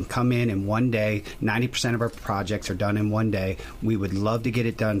quote. We can come in one day. 90% of our projects are done in one day. We would love to get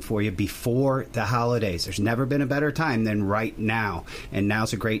it done for you before the holidays. There's never been a better time than right now, and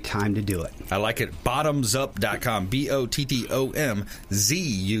now's a great time to do it. I like it. Bottomsup.com.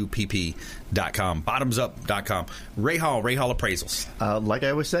 BOTTOMZUPP.com. Bottomsup.com. Ray Hall Appraisals. Like I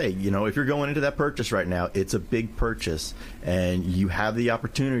always say, if you're going into that purchase right now, it's a big purchase, and you have the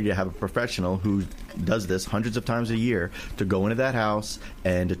opportunity to have a professional who does this hundreds of times a year to go into that house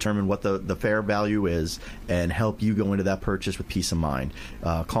and determine what the fair value is and help you go into that purchase with peace of mind.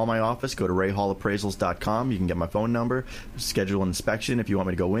 Call my office, go to rayhallappraisals.com. You can get my phone number, schedule an inspection if you want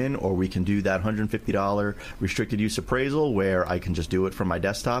me to go in, or we can do that $150 restricted use appraisal where I can just do it from my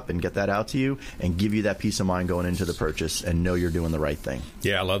desktop and get that out to you and give you that peace of mind going into the purchase and know you're doing the right thing.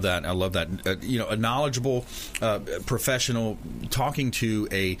 Yeah, I love that. A knowledgeable professional talking to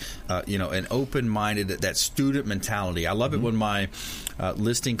an open-minded, that student mentality. I love it when my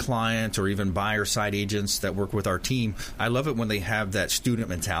listing clients or even buyer side agents that work with our team, I love it when they have that student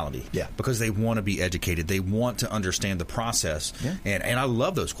mentality. Yeah. Because they want to be educated. They want to understand the process. Yeah. And I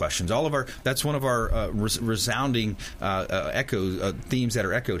love those questions. That's one of our resounding themes that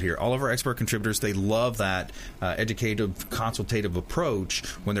are echoed here. All of our expert contributors, they love that educative, consultative approach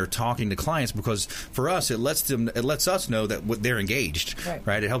when they're talking to clients, because for us, it lets us know that they're engaged.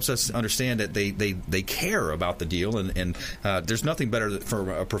 Right? It helps us understand that they care about the deal, and there's nothing better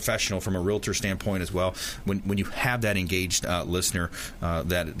for a professional from a realtor standpoint as well when you have that engaged listener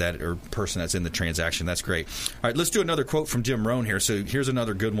that or person that's in the transaction. That's great. All right, let's do another quote from Jim Rohn here. So here's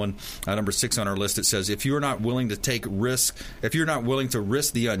another good one, number 6 on our list. It says, if you're not willing to take risk, if you're not willing to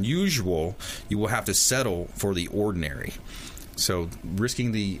risk the unusual, you will have to settle for the ordinary. So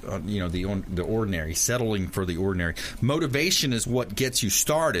risking the ordinary, settling for the ordinary. Motivation is what gets you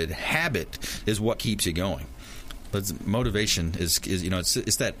started. Habit is what keeps you going. But motivation is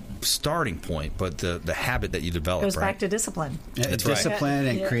it's that starting point, but the habit that you develop goes back to discipline. That's discipline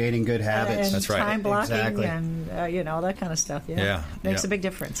and creating good habits. And that's right. Time blocking exactly. and all that kind of stuff. Yeah. Makes a big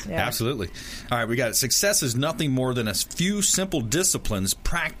difference. Yeah. Absolutely. All right, we got it. Success is nothing more than a few simple disciplines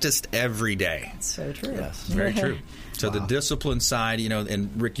practiced every day. That's so true. Yes, very true. So the discipline side, and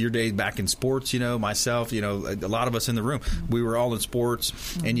Rick, your days back in sports, myself, a lot of us in the room, we were all in sports,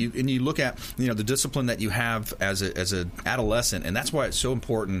 and you look at the discipline that you have as an adolescent, and that's why it's so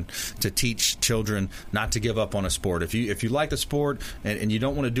important to teach children not to give up on a sport. If you like the sport and you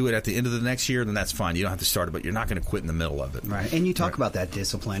don't want to do it at the end of the next year, then that's fine. You don't have to start it, but you're not going to quit in the middle of it. Right. And you talk about that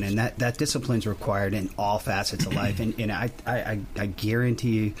discipline, and that discipline's required in all facets of life. And I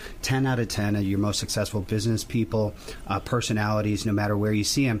guarantee you, 10 out of 10 of your most successful business people, personalities, no matter where you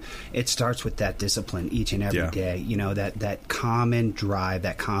see them, it starts with that discipline each and every day. That common drive,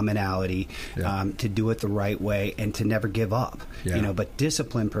 that commonality to do it the right way and to never give up. But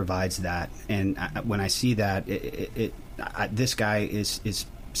discipline provides that, and when I see that, this guy is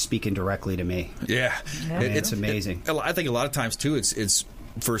speaking directly to me. It's amazing. I think a lot of times too, it's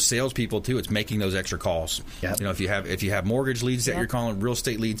for salespeople too, it's making those extra calls. Yep. If you have mortgage leads that you're calling, real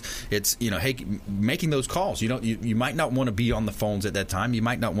estate leads, it's hey, making those calls. You might not want to be on the phones at that time. You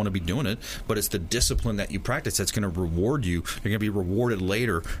might not want to be doing it, but it's the discipline that you practice that's going to reward you. You're going to be rewarded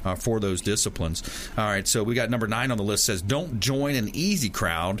later for those disciplines. All right, so we got number 9 on the list. Says, don't join an easy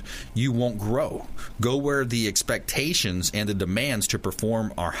crowd. You won't grow. Go where the expectations and the demands to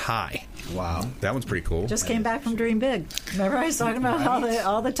perform are high. Wow, that one's pretty cool. Just came back from Dream Big. Remember I was talking about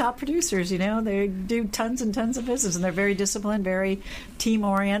all the top producers, they do tons and tons of business, and they're very disciplined, very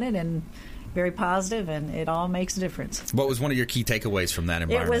team-oriented, and very positive, and it all makes a difference. What was one of your key takeaways from that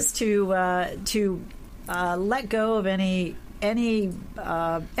environment? It was to let go of anything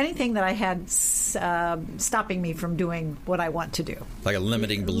that I had stopping me from doing what I want to do. Like a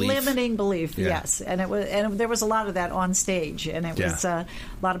limiting belief. Yes. And there was a lot of that on stage, and it was a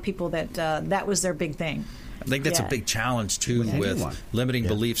lot of people that was their big thing. I think that's a big challenge too with limiting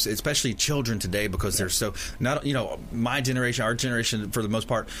beliefs, especially children today, because they're so not. My generation, our generation, for the most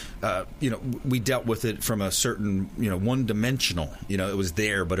part, we dealt with it from a certain one-dimensional. It was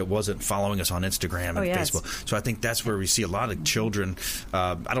there, but it wasn't following us on Instagram and Facebook. So I think that's where we see a lot of children.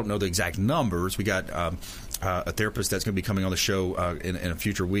 I don't know the exact numbers. We got a therapist that's going to be coming on the show in a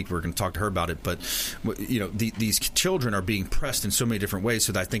future week. We're going to talk to her about it. But these children are being pressed in so many different ways,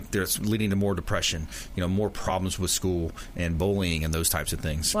 so that I think that's leading to more depression, more problems with school and bullying and those types of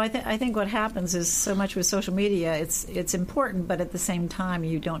things. Well, I think what happens is so much with social media, it's important, but at the same time,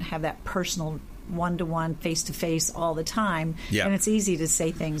 you don't have that personal one-to-one, face-to-face all the time. Yeah. And it's easy to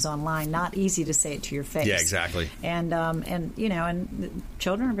say things online, not easy to say it to your face. Yeah, exactly. And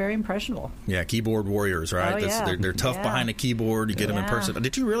children are very impressionable. Yeah, keyboard warriors, right? Oh, yeah. They're tough behind a keyboard. You get them in person.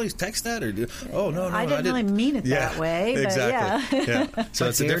 Did you really text that? Or no, I didn't really mean it that way. But exactly. Yeah. So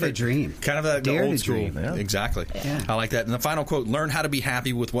it's a different dream. Kind of the old school. Yeah. Exactly. Yeah. I like that. And the final quote, learn how to be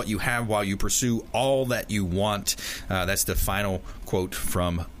happy with what you have while you pursue all that you want. That's the final quote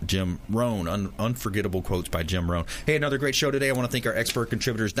from Jim Rohn. Unforgettable quotes by Jim Rohn. Hey, another great show today. I want to thank our expert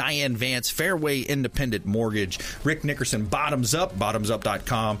contributors, Diane Vance, Fairway Independent Mortgage, Rick Nickerson, Bottoms Up,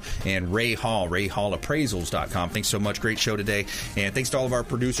 bottomsup.com, and Ray Hall, rayhallappraisals.com. Thanks so much. Great show today. And thanks to all of our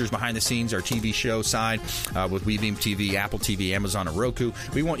producers behind the scenes, our TV show side with WeBeam TV, Apple TV, Amazon, and Roku.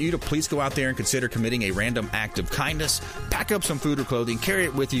 We want you to please go out there and consider committing a random act of kindness. Pack up some food or clothing, carry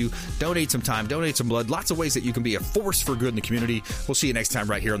it with you, donate some time, donate some blood. Lots of ways that you can be a force for good in the community. We'll see you next time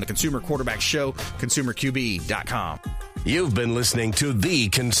right here on the Consumer Quarterback Show, ConsumerQB.com. You've been listening to The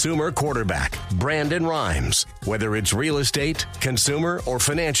Consumer Quarterback, Brandon Rhymes. Whether it's real estate, consumer, or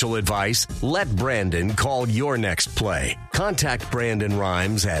financial advice, let Brandon call your next play. Contact Brandon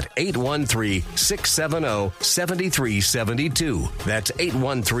Rhymes at 813-670-7372. That's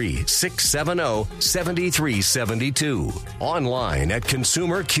 813-670-7372. Online at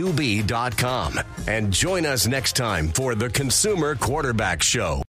ConsumerQB.com. And join us next time for The Consumer Quarterback Show.